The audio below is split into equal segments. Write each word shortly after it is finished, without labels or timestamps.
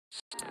There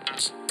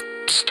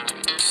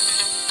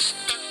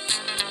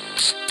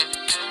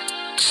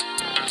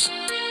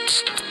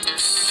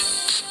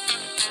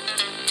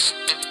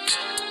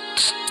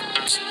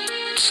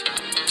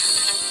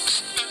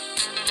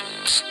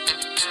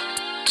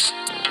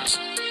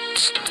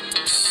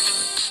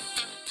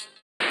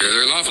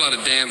are an awful lot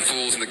of damn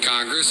fools in the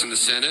Congress and the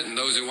Senate and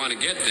those who want to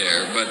get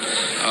there,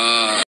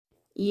 but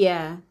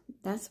yeah,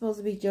 that's supposed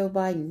to be Joe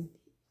Biden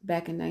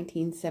back in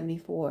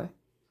 1974.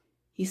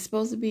 He's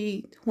supposed to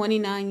be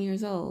 29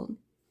 years old.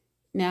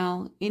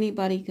 Now,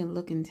 anybody can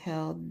look and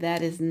tell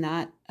that is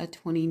not a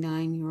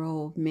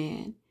 29-year-old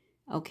man,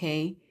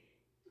 okay?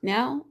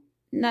 Now,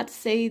 not to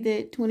say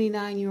that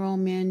 29-year-old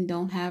men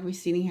don't have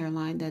receding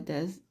hairline. That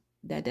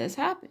does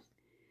happen.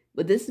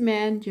 But this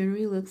man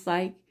generally looks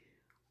like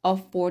a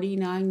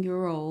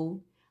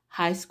 49-year-old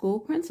high school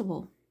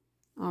principal,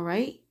 all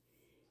right?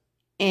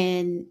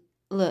 And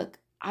look,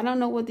 I don't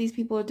know what these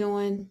people are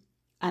doing.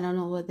 I don't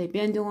know what they've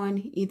been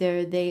doing.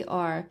 Either they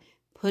are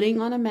putting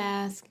on a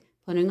mask,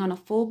 putting on a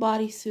full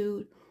body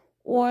suit,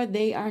 or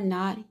they are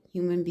not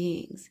human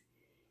beings.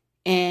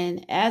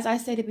 And as I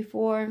stated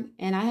before,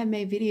 and I have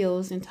made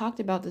videos and talked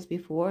about this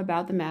before,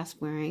 about the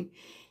mask wearing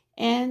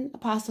and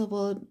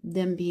possible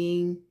them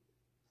being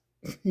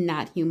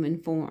not human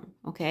form,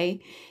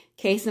 okay?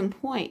 Case in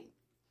point,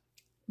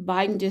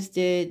 Biden just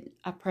did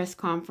a press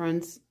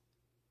conference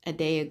a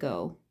day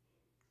ago.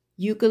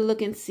 You could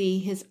look and see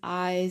his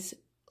eyes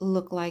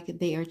look like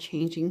they are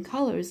changing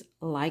colors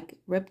like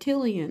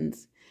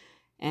reptilians.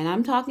 And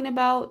I'm talking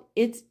about,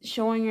 it's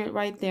showing it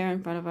right there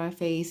in front of our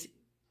face,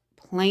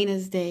 plain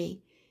as day.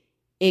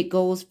 It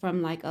goes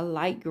from like a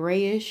light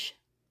grayish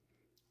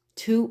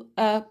to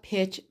a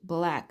pitch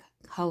black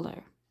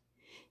color.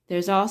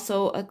 There's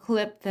also a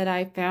clip that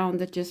I found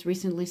that just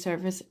recently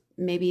surfaced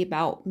maybe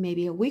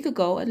a week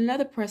ago at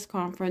another press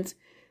conference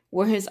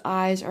where his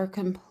eyes are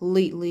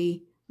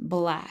completely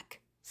black,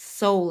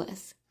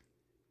 soulless.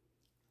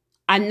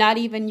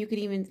 Can't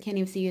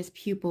even see his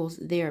pupils.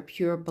 They're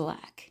pure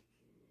black.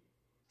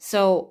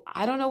 So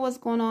I don't know what's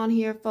going on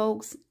here,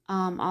 folks.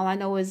 All I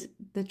know is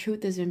the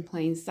truth is in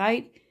plain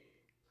sight.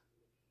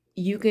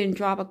 You can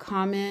drop a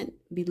comment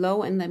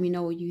below and let me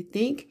know what you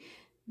think.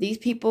 These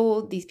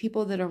people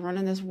that are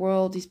running this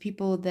world, these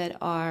people that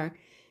are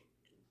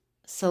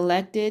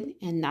selected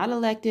and not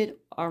elected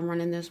are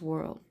running this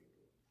world.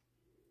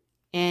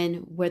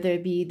 And whether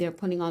it be they're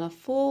putting on a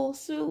full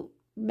suit,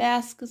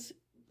 mask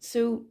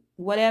suit,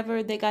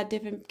 whatever, they got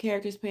different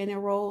characters playing their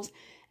roles,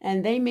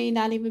 and they may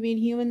not even be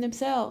human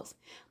themselves,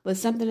 but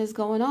something is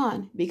going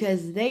on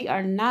because they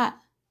are not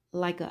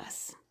like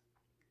us.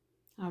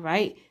 All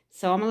right,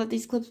 so I'm gonna let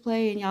these clips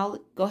play and y'all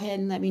go ahead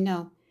and let me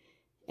know.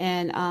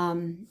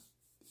 And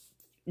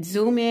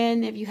zoom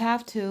in if you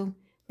have to.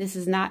 This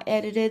is not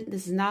edited.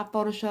 This is not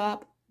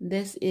Photoshop.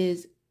 This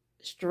is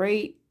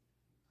straight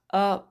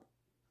up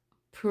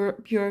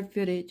pure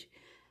footage.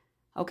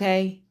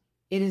 Okay?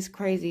 It is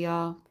crazy,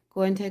 y'all.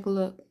 Go ahead and take a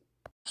look.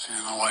 Seeing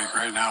the like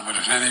right now, but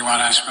if anyone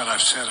asks what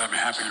I've said, I'm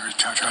happy to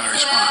try to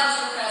respond.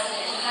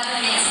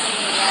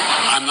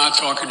 I'm not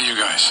talking to you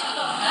guys.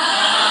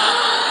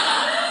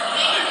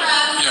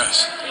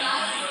 Yes.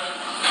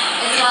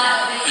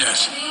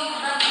 Yes.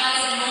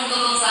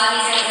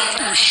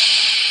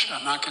 Shh.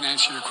 I'm not going to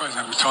answer your question.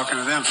 I'm talking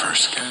to them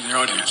first, okay? The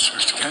audience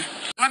first, okay?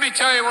 Let me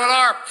tell you what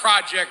our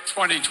Project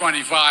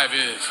 2025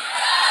 is.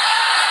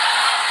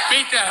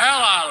 Beat the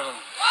hell out of them.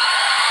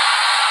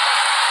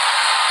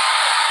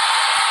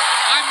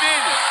 I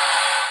mean it.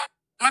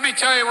 Let me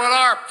tell you what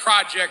our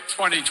Project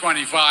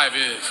 2025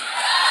 is.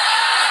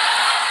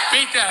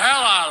 Beat the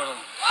hell out of them.